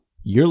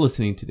You're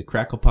listening to the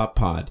Crackle Pop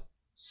Pod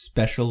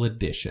Special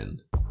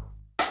Edition.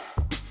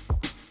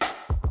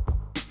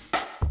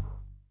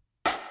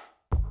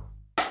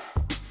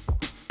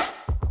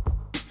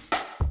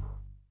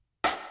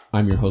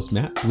 I'm your host,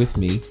 Matt. With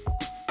me,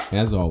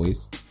 as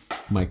always,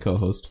 my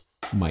co-host,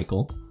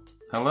 Michael.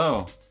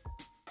 Hello.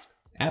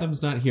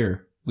 Adam's not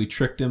here. We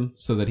tricked him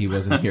so that he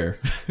wasn't here.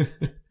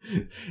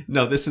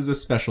 No, this is a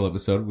special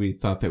episode. We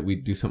thought that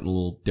we'd do something a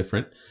little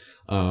different.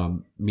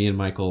 Me and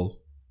Michael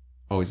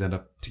always end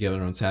up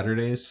together on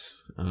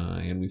Saturdays,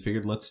 and we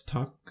figured let's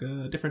talk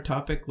a different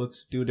topic.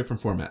 Let's do a different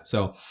format.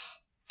 So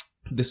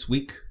this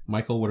week,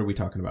 Michael, what are we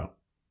talking about?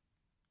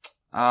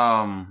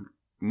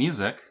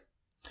 Music,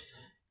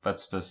 but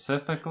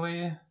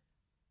specifically,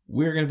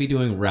 we're going to be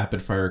doing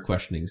rapid fire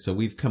questioning. So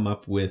we've come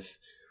up with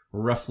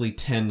roughly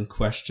 10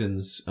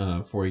 questions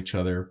for each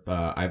other.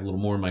 I have a little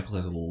more, Michael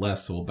has a little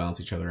less, so we'll balance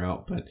each other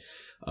out. But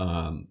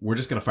we're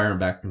just going to fire them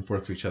back and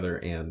forth to each other,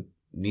 and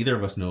neither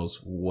of us knows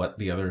what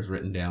the other has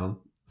written down.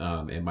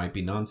 It might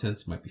be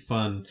nonsense, it might be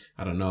fun,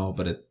 I don't know,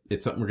 but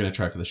it's something we're going to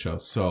try for the show.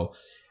 So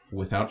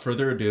without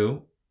further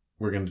ado,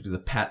 we're going to do the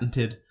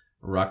patented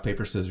rock,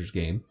 paper, scissors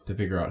game to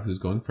figure out who's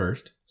going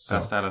first. So,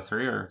 best out of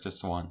 3 or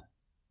just 1?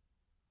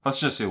 Let's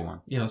just do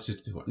 1. Yeah, let's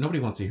just do 1. Nobody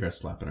wants to hear us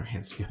slapping our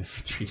hands together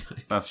for 3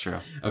 times. That's true.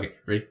 Okay,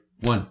 ready?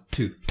 1,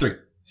 2, 3.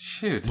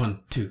 Shoot. 1,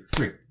 2,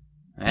 3.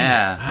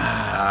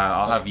 Yeah.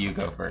 I'll have you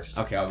go first.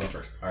 Okay, I'll go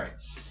first. All right.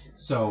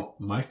 So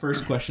my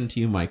first question to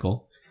you,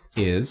 Michael,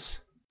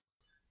 is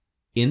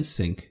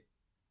NSYNC,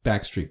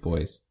 Backstreet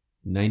Boys,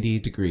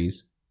 98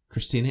 Degrees,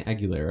 Christina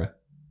Aguilera.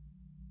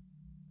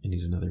 I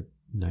need another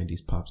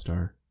 90s pop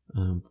star.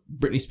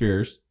 Britney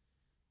Spears,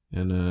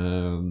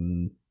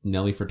 and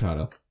Nelly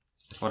Furtado.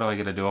 What do I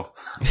get to do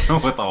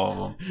with all of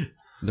them?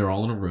 They're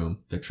all in a room.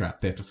 They're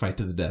trapped. They have to fight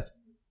to the death.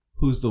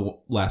 Who's the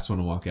last one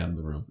to walk out of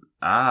the room?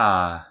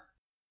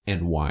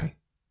 And why?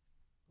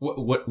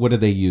 What do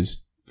they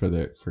use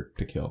to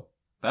kill?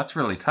 That's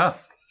really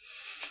tough.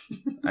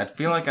 I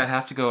feel like I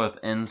have to go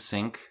with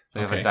NSYNC.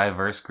 They have a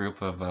diverse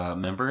group of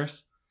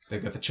members. They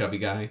got the chubby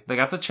guy. They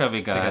got the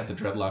chubby guy. They got the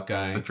dreadlock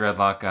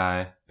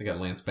guy. They got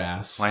Lance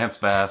Bass.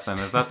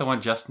 And is that the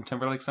one Justin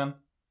Timberlake's in?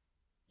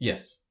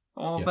 Yes.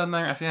 Well, yes. Then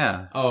there,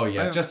 yeah. Oh,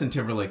 yeah. Justin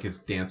Timberlake is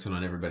dancing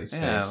on everybody's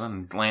face. Yeah,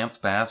 then Lance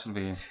Bass would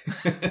be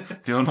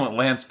doing what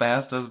Lance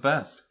Bass does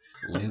best.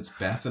 Lance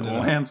Bass and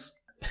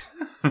Lance.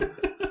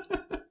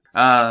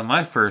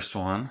 My first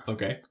one.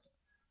 Okay.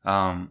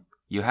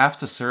 You have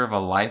to serve a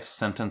life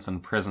sentence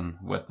in prison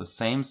with the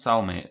same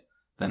cellmate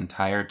the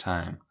entire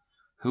time.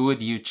 Who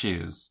would you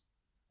choose?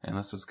 And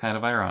this is kind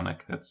of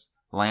ironic. It's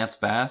Lance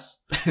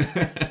Bass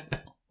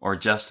or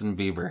Justin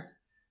Bieber.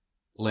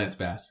 Lance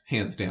Bass,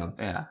 hands down.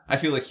 Yeah. I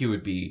feel like he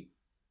would be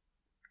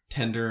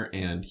tender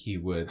and he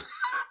would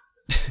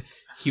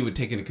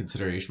take into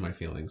consideration my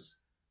feelings.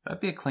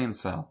 That'd be a clean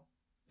cell.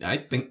 I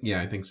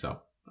think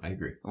so. I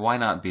agree. Why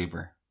not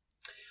Bieber?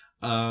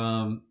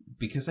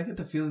 Because I get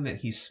the feeling that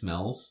he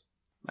smells.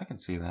 I can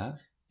see that.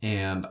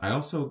 And I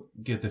also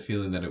get the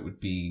feeling that it would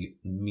be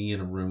me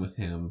in a room with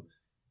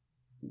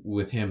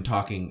him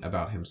talking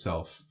about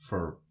himself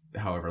for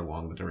however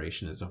long the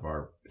duration is of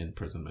our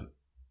imprisonment.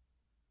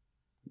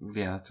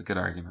 Yeah, that's a good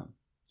argument.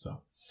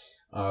 So,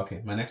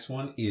 okay, my next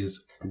one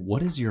is,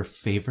 what is your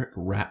favorite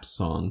rap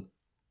song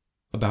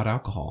about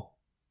alcohol?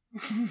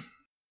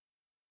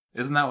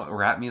 Isn't that what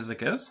rap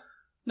music is?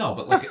 No,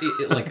 but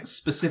like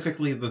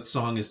specifically the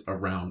song is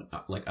around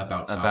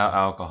about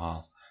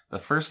alcohol. The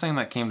first thing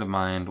that came to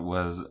mind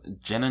was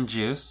Gin and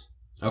Juice.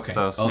 Okay.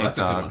 So Snoop that's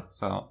Dogg. A good one.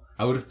 So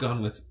I would have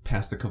gone with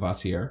Pass the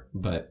Cavassier,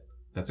 but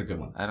that's a good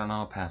one. I don't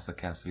know. Pass the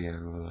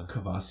Cavassier.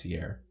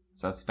 Cavassier.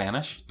 Is that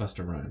Spanish? It's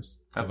Busta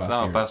Rhymes. That's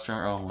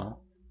Buster. Oh well.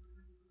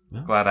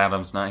 No? Glad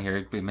Adam's not here.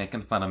 He'd be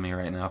making fun of me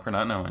right now for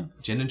not knowing.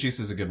 Gin and Juice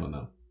is a good one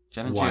though.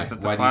 Gin and Juice.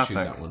 It's a classic. Why do you choose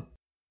that one?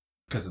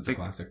 Because it's a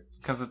classic.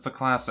 Because it's a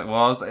classic.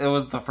 Well, it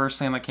was the first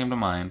thing that came to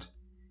mind.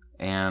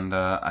 And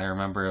I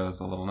remember it was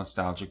a little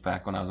nostalgic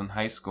back when I was in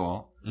high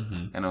school.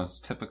 Mm-hmm. And it was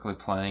typically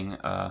playing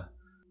in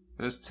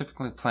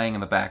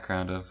the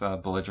background of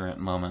belligerent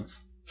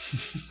moments.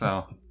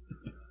 So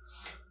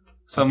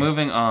okay.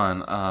 Moving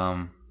on.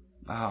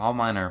 All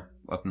mine are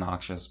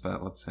obnoxious,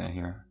 but let's see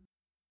here.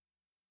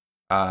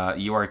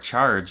 You are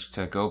charged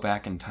to go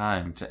back in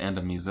time to end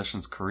a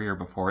musician's career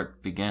before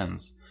it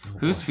begins. Oh,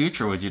 whose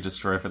future would you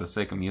destroy for the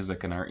sake of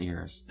music in our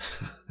ears?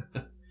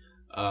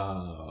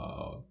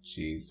 Oh,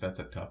 jeez, that's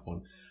a tough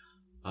one.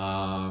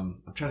 I'm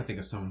trying to think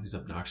of someone who's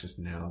obnoxious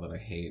now that I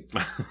hate.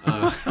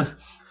 I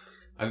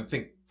would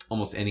think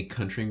almost any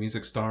country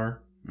music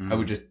star. I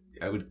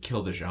would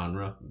kill the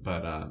genre,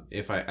 but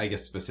if I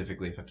guess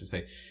specifically, if I have to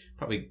say,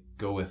 probably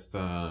go with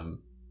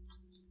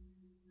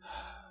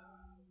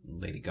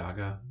Lady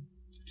Gaga.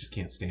 Just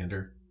can't stand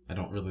her. I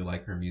don't really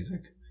like her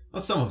music.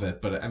 Well, some of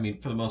it, but I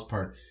mean, for the most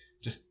part,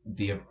 just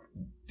the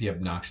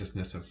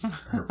obnoxiousness of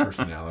her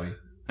personality.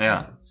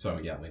 Yeah. So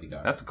yeah, Lady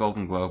Gaga. That's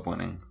Golden Globe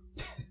winning.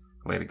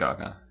 Lady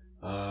Gaga.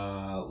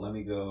 Let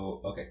me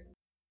go. Okay.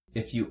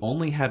 If you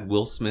only had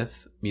Will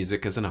Smith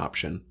music as an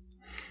option,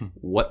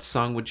 What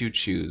song would you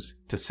choose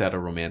to set a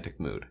romantic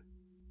mood?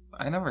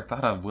 I never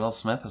thought of Will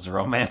Smith as a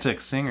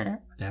romantic singer.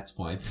 That's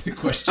why the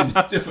question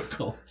is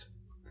difficult.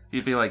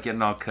 He'd be like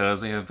getting all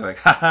cozy. He'd be like,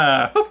 ha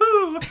ha,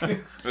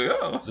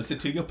 woohoo. Listen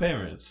to your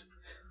parents.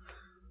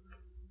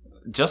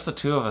 Just the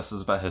two of us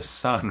is about his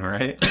son,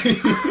 right?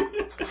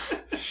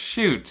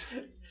 Shoot.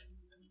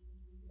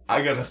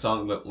 I got a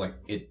song that, like,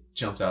 it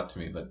jumps out to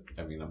me, but,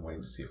 I mean, I'm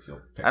waiting to see if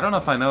you'll pick I don't know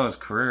if I know his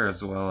career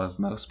as well as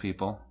most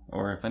people,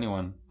 or if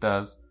anyone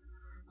does.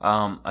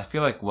 I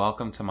feel like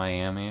Welcome to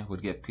Miami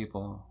would get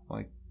people,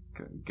 like,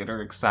 get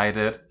her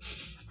excited.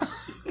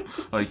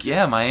 Like,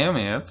 yeah,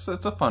 Miami, it's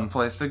a fun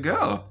place to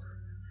go.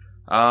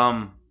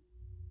 I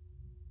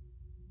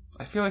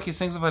feel like he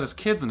sings about his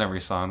kids in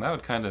every song. That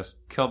would kind of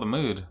kill the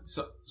mood.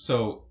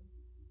 So,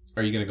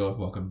 are you going to go with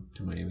Welcome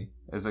to Miami?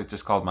 Is it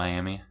just called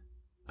Miami?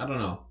 I don't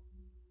know.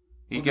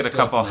 You get a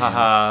couple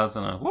ha-has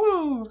and a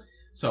woo.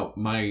 So,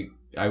 I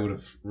would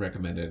have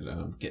recommended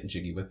Getting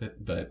Jiggy with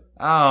it, but...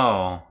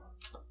 Oh.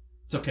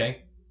 It's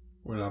okay.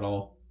 We're not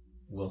all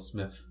Will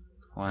Smith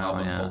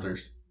album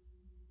holders.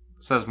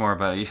 Says more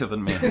about you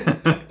than me.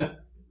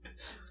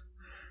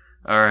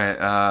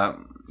 Alright,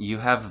 you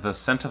have the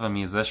scent of a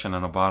musician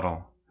in a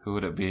bottle. Who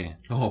would it be?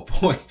 Oh,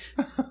 boy.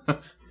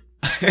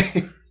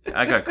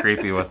 I got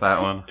creepy with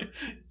that one.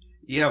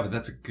 Yeah, but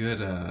that's a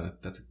good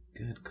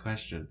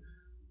question.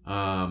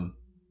 Oh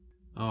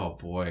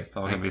boy. It's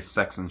all gonna be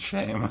sex and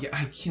shame. Yeah,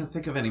 I can't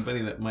think of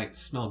anybody that might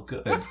smell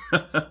good.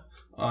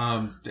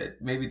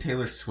 Maybe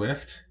Taylor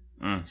Swift.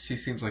 She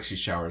seems like she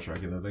showers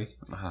regularly.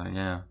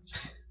 Yeah.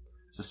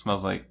 Just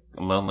smells like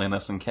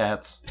loneliness and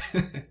cats.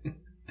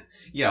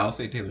 Yeah, I'll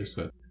say Taylor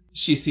Swift.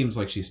 She seems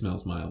like she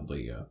smells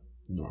mildly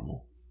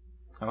normal.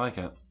 I like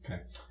it.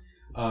 Okay.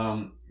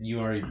 You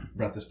already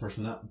brought this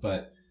person up,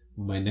 but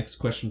my next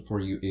question for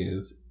you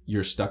is: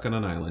 you're stuck on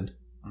an island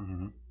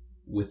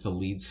with the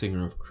lead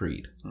singer of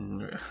Creed.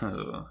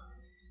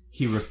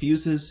 He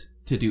refuses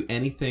to do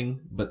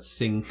anything but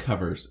sing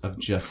covers of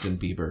Justin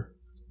Bieber.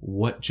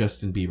 What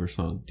Justin Bieber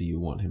song do you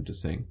want him to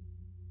sing?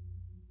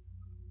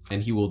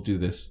 And he will do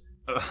this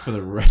for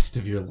the rest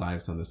of your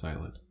lives on this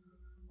island.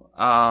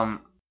 I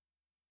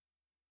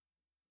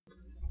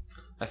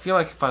feel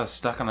like if I was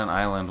stuck on an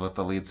island with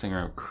the lead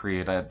singer of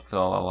Creed, I'd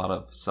feel a lot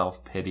of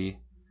self-pity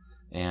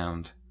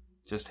and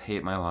just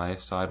hate my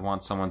life. So I'd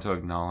want someone to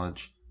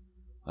acknowledge,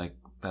 like,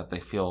 that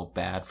they feel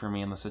bad for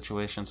me in the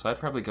situation. So I'd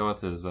probably go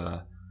with his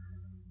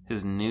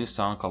new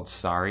song called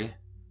Sorry,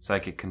 so I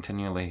could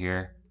continually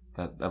hear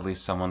that at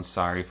least someone's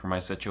sorry for my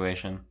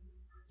situation.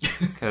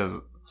 Because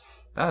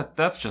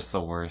that's just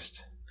the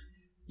worst.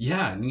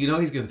 Yeah, and you know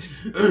he's going,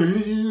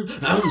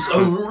 I'm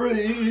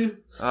sorry.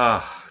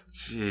 Oh,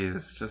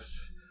 jeez. Just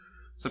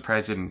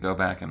surprised you didn't go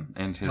back and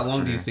end his How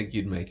long career. do you think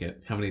you'd make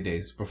it? How many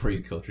days before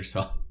you killed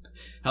yourself?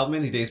 How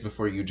many days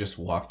before you just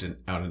walked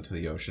out into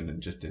the ocean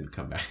and just didn't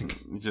come back?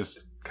 You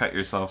just cut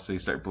yourself so you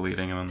start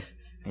bleeding and then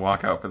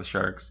walk out for the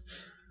sharks.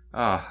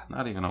 Ah,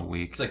 not even a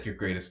week. It's like your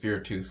greatest fear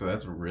too, so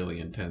that's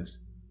really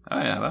intense. Oh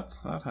yeah, that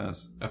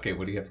has. Okay,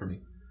 what do you have for me?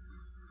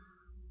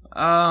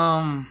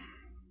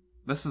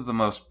 This is the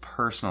most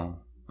personal.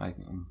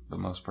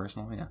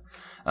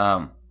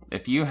 Yeah.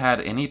 If you had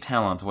any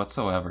talent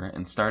whatsoever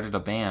and started a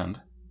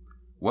band,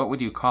 what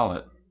would you call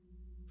it?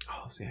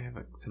 Oh, see, I have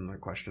a similar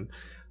question.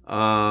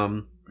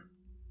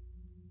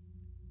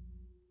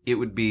 It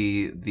would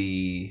be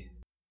the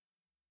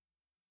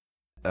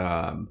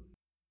We're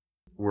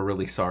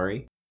Really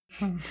Sorry.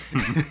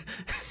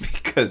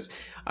 Because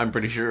I'm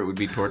pretty sure it would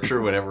be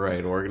torture whatever I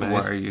had organized.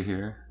 Why are you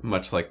here?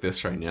 Much like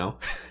this right now.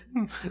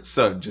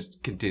 So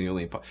just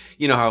continually,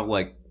 you know how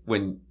like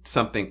when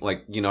something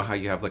like, you know how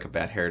you have like a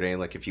bad hair day,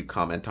 like if you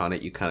comment on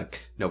it, you kind of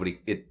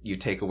you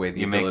take away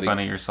the ability. You make fun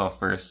of yourself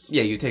first.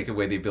 Yeah, you take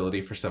away the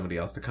ability for somebody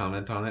else to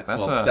comment on it.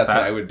 That's what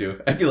I would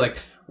do. I'd be like,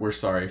 we're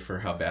sorry for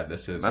how bad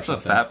this is. That's a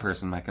fat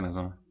person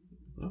mechanism.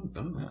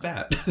 I'm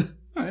fat.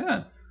 Oh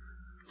yeah.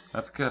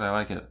 That's good. I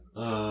like it.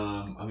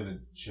 I'm gonna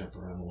jump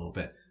around a little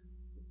bit.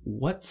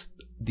 What's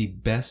the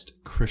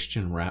best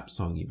Christian rap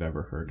song you've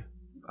ever heard?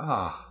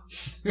 Ah.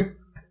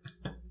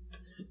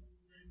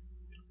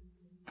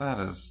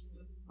 Is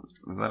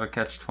that a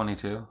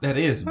catch-22? That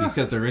is,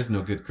 because there is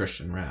no good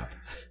Christian rap.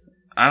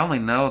 I only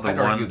know the I'd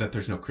one. argue that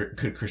there's no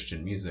good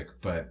Christian music,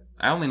 but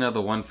I only know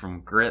the one from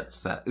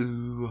Grits. That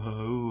ooh,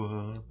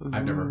 ooh, ooh.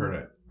 I've never heard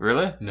it.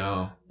 Really?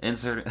 No.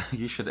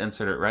 You should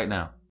insert it right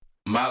now.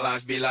 My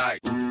life be like,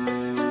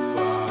 ooh,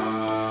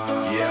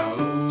 yeah.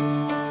 Ooh.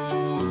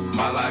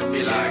 My life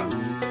be like,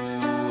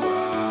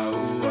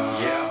 ooh,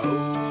 yeah.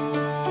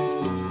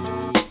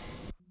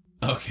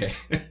 Okay.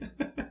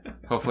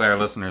 Hopefully our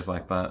listeners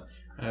like that.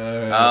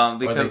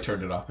 Because or they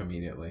turned it off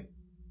immediately.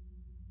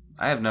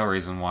 I have no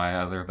reason why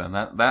other than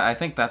that. I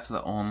think that's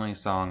the only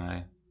song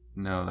I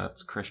know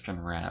that's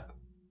Christian rap.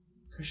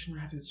 Christian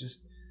rap is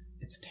just,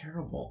 it's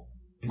terrible.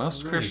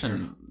 Most really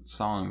Christian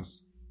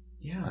songs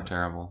are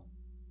terrible.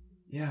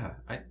 Yeah,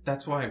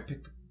 that's why I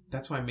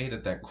made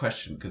it that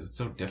question, because it's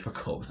so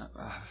difficult.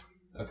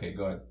 Okay,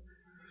 go ahead.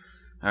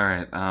 All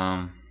right.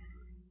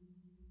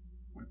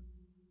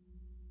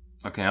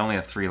 Okay, I only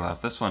have 3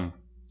 left. This one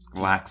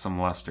lacks some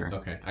luster.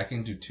 Okay, I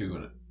can do 2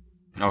 in it.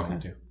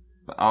 Okay.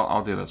 But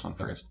I'll do this one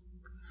first.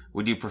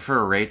 Would you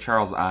prefer Ray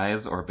Charles'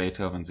 eyes or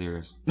Beethoven's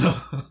ears? Do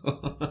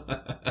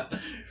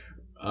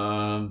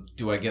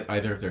I get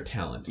either of their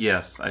talent?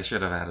 Yes, I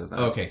should have added that.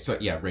 Okay, so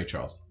yeah, Ray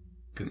Charles,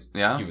 because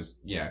Yeah? he was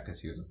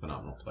a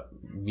phenomenal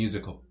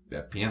musical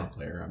piano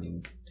player. I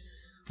mean,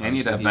 And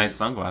you'd obviously have nice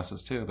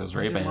sunglasses too, those he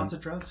did Ray-Bans. lots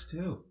of drugs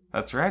too.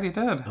 That's right, he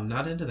did. I'm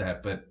not into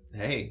that, but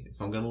hey, if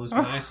I'm gonna lose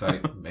my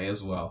eyesight, may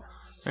as well.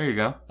 There you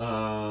go.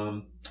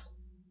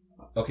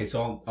 Okay,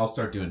 so I'll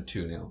start doing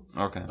 2 now.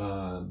 Okay.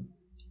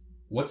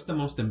 What's the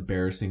most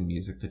embarrassing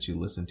music that you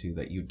listen to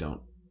that you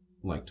don't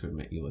like to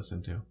admit you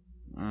listen to?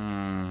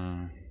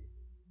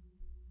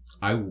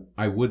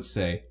 I would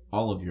say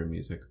all of your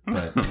music,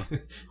 but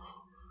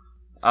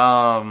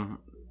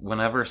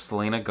Whenever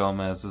Selena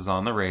Gomez is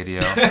on the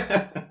radio,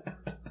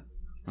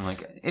 I'm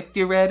like, if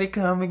you're ready,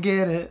 come and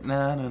get it.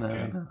 No.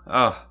 Okay.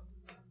 Oh,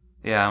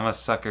 yeah, I'm a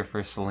sucker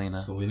for Selena.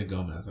 Selena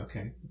Gomez.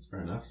 Okay, that's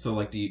fair enough. So,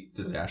 like,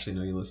 does Ashley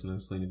know you listen to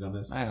Selena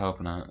Gomez? I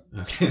hope not.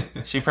 Okay.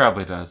 She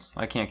probably does.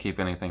 I can't keep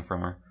anything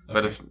from her.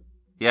 But Okay.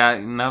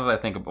 now that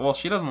I think well,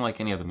 she doesn't like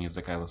any of the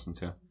music I listen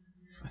to.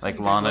 Like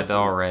you guys Lana like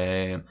Del the-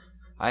 Rey. And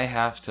I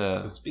have So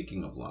to...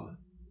 speaking of Lana,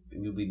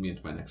 you lead me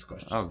into my next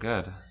question. Oh,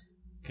 good.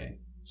 Okay.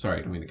 Sorry,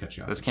 I don't mean to cut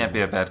you off. This can't be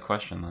a bad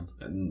question,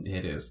 then.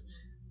 It is.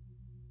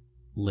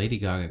 Lady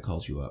Gaga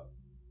calls you up.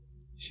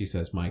 She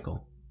says,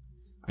 Michael,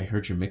 I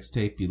heard your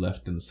mixtape you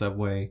left in the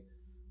subway.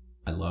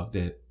 I loved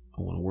it.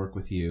 I want to work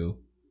with you.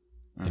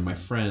 And my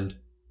friend,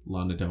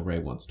 Lana Del Rey,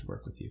 wants to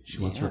work with you. She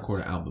wants to Yes.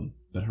 record an album.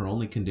 But her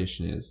only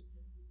condition is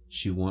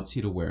she wants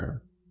you to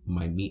wear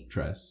my meat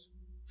dress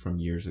from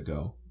years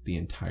ago the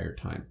entire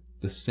time.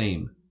 The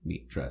same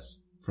meat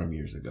dress from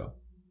years ago.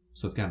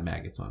 So it's got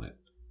maggots on it.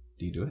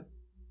 Do you do it?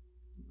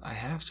 I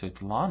have to.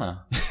 It's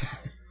Lana.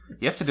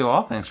 You have to do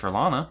all things for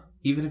Lana.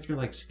 Even if you're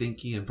like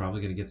stinky and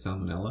probably going to get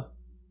salmonella?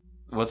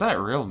 Was that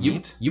real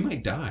meat? You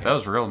might die. That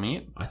was real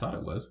meat? I thought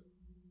it was.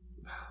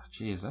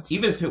 Jeez, that's...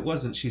 Even if it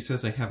wasn't, she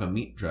says I have a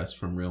meat dress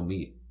from real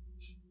meat.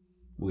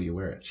 Will you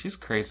wear it? She's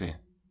crazy.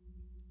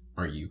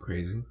 Are you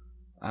crazy?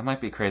 I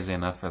might be crazy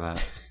enough for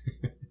that.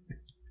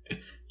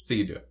 So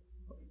you do it.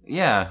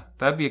 Yeah,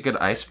 that'd be a good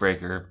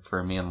icebreaker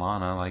for me and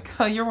Lana. Like,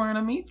 oh, you're wearing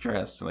a meat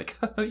dress. Like,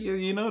 oh,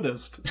 you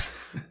noticed.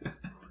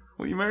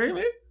 Will you marry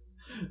me?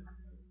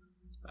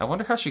 I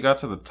wonder how she got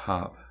to the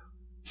top.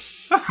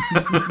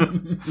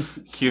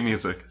 Cue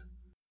music.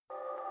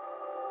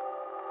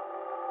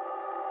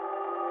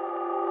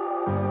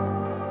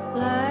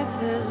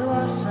 Life is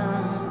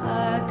awesome,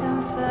 I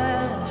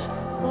confess.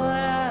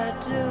 What I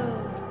do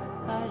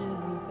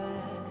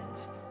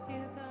best. You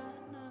got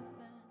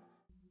nothing.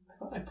 I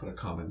thought I put a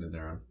comment in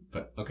there,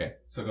 but okay.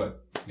 So go ahead.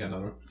 You got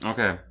another one?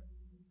 Okay.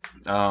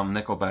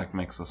 Nickelback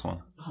makes this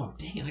one. Oh,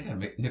 dang it. I got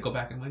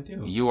Nickelback in mine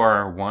too. You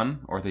are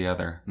one or the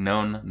other,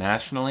 known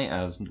nationally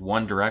as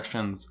One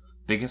Direction's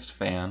biggest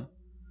fan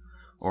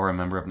or a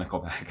member of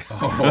Nickelback.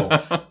 Oh,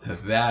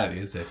 that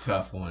is a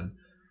tough one.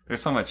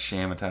 There's so much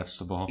shame attached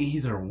to both.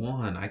 Either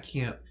one. I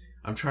can't.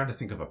 I'm trying to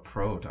think of a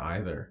pro to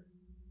either.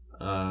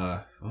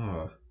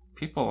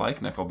 People like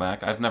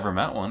Nickelback. I've never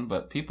met one,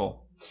 but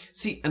people.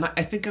 See, and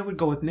I think I would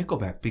go with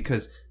Nickelback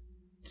because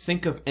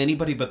think of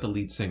anybody but the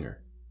lead singer.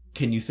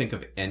 Can you think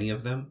of any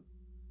of them?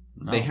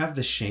 No. They have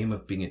the shame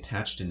of being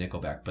attached to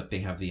Nickelback, but they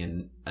have the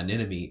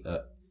anonymity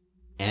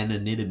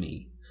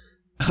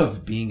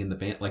of being in the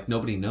band. Like,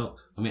 nobody knows.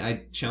 I mean,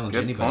 I challenge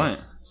Good anybody. point.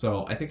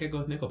 So I think I go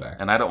with Nickelback.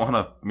 And I don't want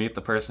to meet the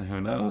person who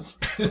knows.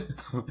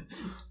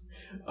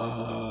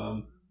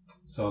 So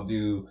I'll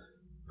do...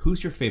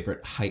 Who's your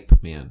favorite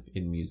hype man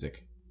in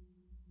music?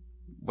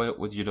 What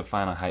would you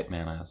define a hype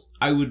man as?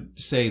 I would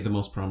say the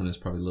most prominent is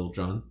probably Lil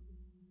Jon.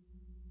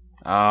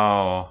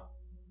 Oh.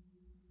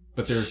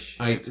 But there's...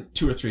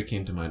 2 or 3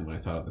 came to mind when I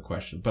thought of the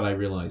question. But I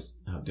realized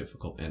how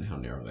difficult and how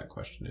narrow that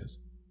question is.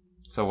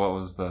 So what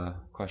was the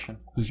question?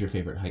 Who's your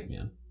favorite hype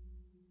man?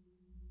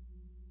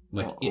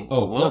 Like,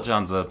 Lil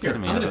Jon's the here,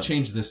 epitome I'm of going it. to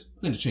change this.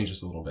 I'm going to change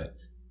this a little bit,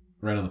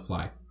 right on the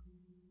fly.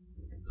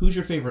 Who's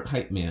your favorite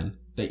hype man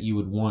that you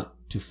would want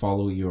to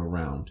follow you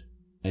around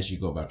as you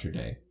go about your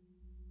day?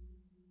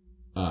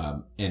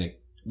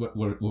 What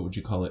would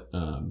you call it?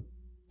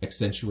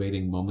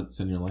 Accentuating moments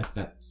in your life.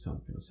 That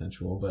sounds kind of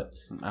sensual, but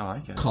I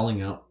like it.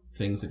 calling out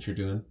things that you're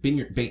doing,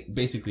 being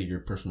basically your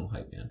personal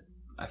hype man.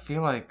 I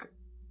feel like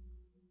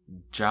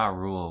Ja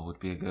Rule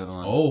would be a good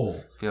one. Oh,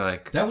 I feel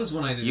like that was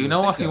one I didn't. you even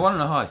know what? think You of. want to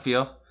know how I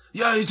feel?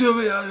 Yeah, you do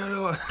me.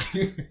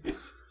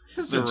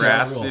 It's So the Ja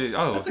raspy. Rule.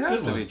 Oh, That's it a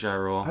has good to one. be Ja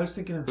Rule. I was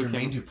thinking of Who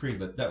Jermaine came- Dupri,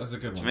 but that was a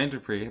good one. Jermaine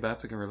Dupri.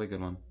 That's a really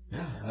good one.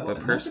 Yeah, But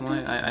personally,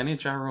 I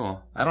need Ja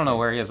Rule. I don't know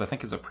where he is. I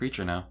think he's a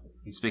preacher now.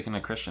 He's speaking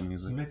of Christian he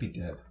music. might be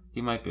dead.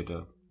 He might be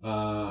dope.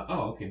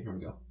 Okay, here we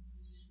go.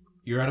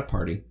 You're at a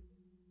party.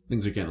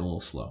 Things are getting a little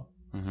slow.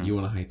 Mm-hmm. You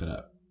want to hype it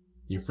up.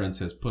 Your friend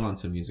says, put on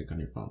some music on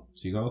your phone.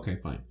 So you go, okay,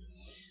 fine.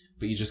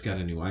 But you just got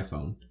a new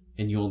iPhone,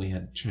 and you only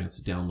had a chance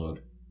to download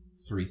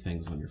 3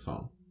 things on your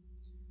phone.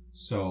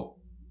 So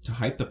to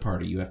hype the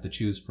party, you have to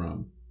choose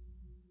from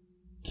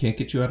Can't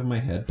Get You Out of My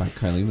Head by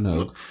Kylie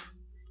Minogue,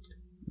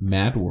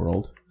 Mad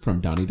World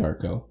from Donnie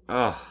Darko,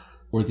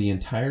 or the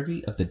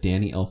entirety of the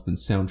Danny Elfman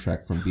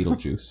soundtrack from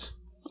Beetlejuice.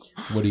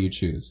 What do you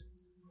choose?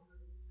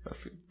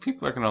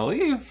 People are going to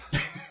leave.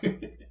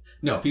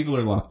 No, people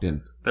are locked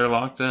in. They're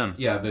locked in.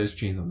 Yeah, there's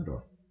chains on the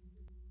door.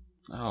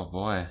 Oh,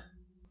 boy.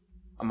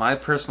 My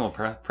personal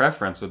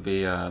preference would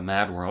be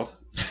Mad World.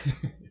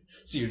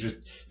 So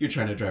you're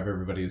trying to drive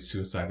everybody to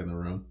suicide in the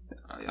room.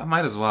 I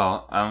might as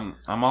well. I'm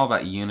all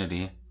about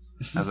unity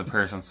as a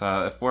person.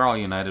 So if we're all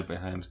united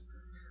behind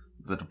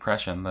the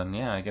depression, then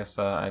yeah, I guess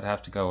I'd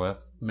have to go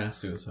with Mass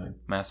suicide.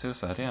 mass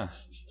suicide. Yeah,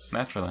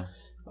 naturally.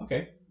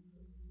 Okay,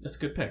 that's a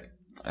good pick.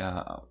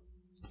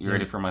 You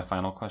ready for my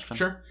final question?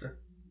 Sure.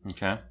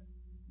 Okay.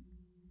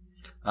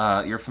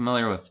 You're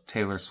familiar with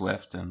Taylor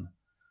Swift, and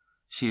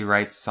she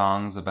writes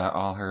songs about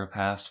all her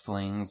past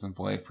flings and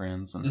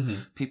boyfriends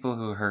and people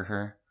who hurt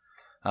her.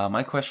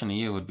 My question to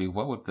you would be,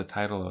 what would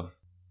the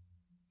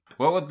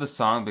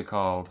song be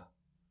called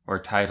or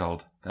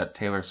titled that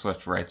Taylor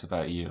Swift writes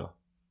about you?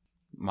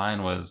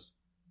 Mine was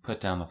Put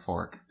Down the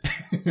Fork.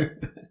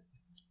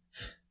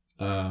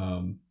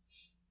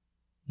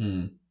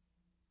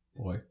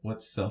 Boy,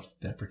 what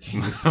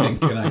self-deprecating thing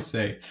can I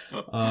say?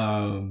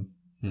 The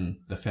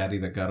fatty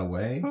that got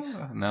away?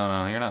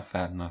 No, you're not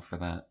fat enough for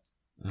that.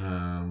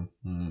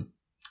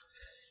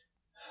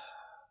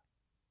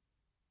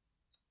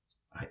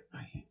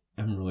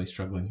 I'm really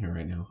struggling here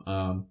right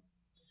now.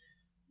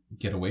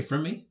 Get Away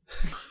From Me?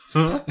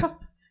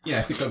 Yeah,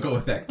 I think I'll go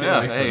with that. Get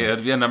Away From Me.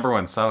 It'd be a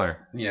 #1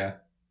 seller. Yeah.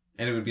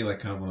 And it would be like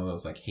kind of one of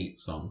those like hate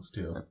songs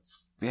too.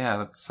 She's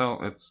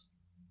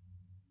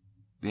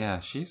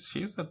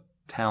a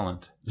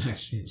talent.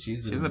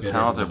 she's a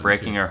talent at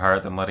breaking your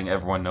heart and letting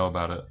everyone know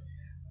about it.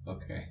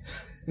 Okay.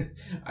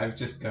 I've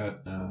just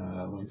got,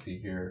 let me see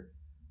here.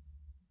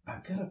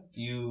 I've got a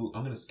few,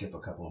 I'm going to skip a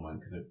couple of mine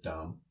because they're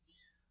dumb.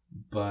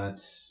 But,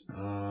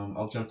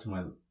 I'll jump to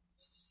my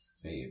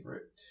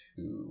favorite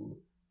two.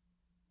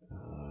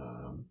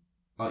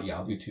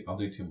 I'll do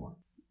two more.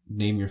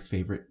 Name your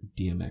favorite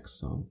DMX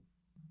song.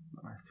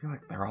 I feel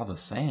like they're all the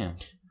same.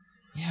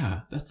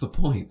 Yeah, that's the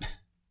point.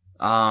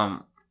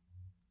 How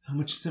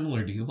much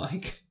similar do you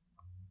like?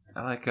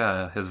 I like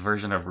his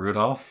version of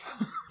Rudolph.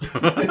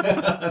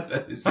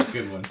 That is a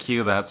good one.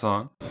 Cue that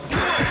song.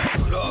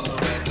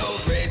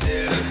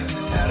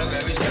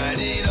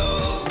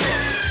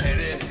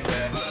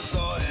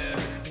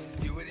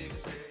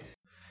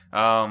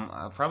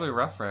 Probably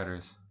Rough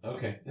Riders.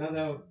 Okay,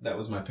 no, that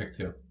was my pick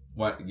too.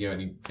 What? You have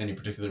any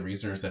particular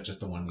reason, or is that just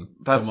the one?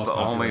 That's the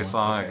only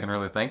song I can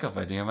really think of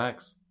by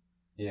DMX.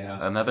 Yeah.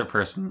 Another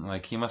person,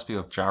 like, he must be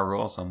with Ja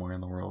Rule somewhere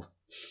in the world.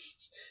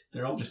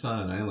 They're all just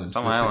on an island.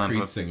 Some with island the Creed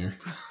with... singer.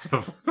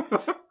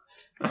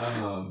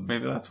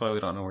 Maybe that's why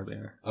we don't know where they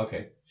are.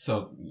 Okay,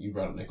 so you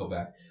brought up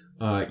Nickelback.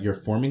 You're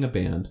forming a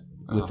band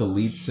with the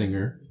lead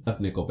singer of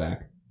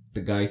Nickelback,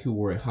 the guy who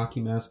wore a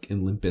hockey mask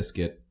in Limp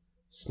Bizkit,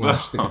 /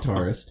 the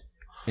guitarist,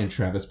 and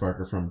Travis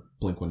Barker from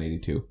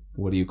Blink-182.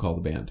 What do you call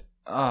the band?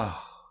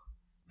 Oh,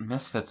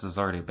 Misfits is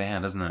already a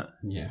band, isn't it?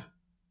 Yeah.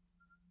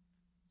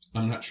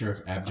 I'm not sure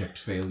if Abject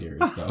Failure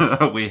is,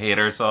 though. We hate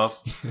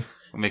ourselves.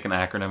 We make an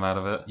acronym out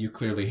of it. You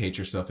clearly hate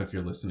yourself if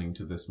you're listening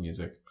to this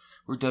music.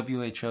 We're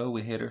WHO.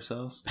 We hate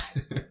ourselves.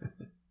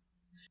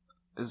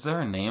 Is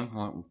there a name?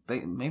 Well,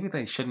 maybe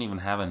they shouldn't even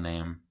have a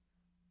name.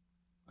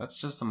 That's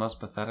just the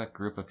most pathetic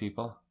group of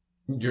people.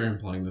 You're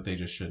implying that they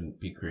just shouldn't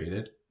be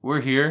created?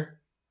 We're here.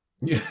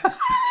 Yeah.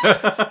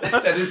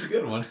 That is a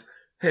good one.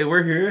 Hey,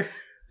 we're here.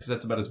 Because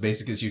that's about as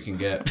basic as you can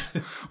get.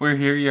 We're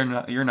here. You're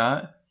not.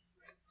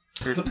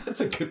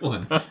 That's a good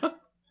one.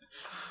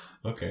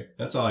 Okay,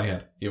 that's all I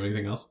had. You have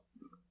anything else?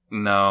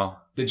 No.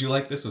 Did you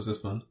like this? Was this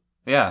fun?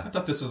 Yeah. I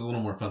thought this was a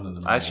little more fun than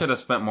the normal. I should have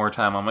spent more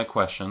time on my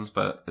questions,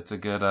 but it's a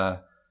good, it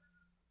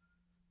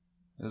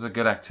was a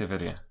good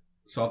activity.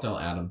 So I'll tell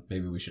Adam,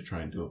 maybe we should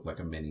try and do like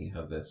a mini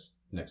of this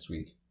next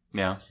week.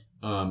 Yeah.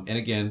 And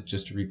again,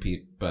 just to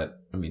repeat,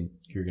 but I mean,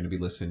 you're going to be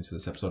listening to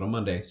this episode on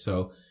Monday,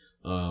 so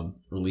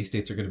release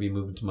dates are going to be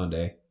moving to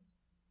Monday.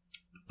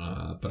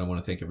 But I want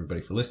to thank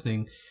everybody for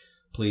listening.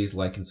 Please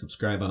like and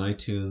subscribe on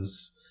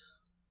iTunes.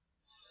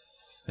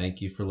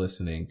 Thank you for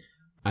listening.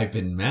 I've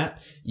been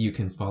Matt. You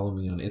can follow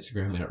me on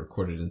Instagram at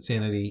Recorded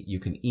Insanity. You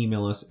can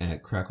email us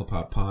at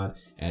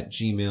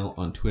cracklepoppod@gmail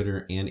on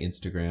Twitter and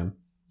Instagram.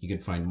 You can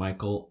find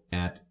Michael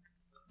at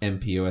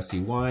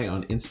MPOSEY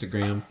on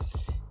Instagram.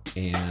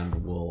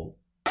 And we'll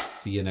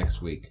see you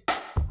next week.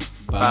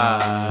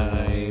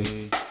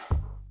 Bye.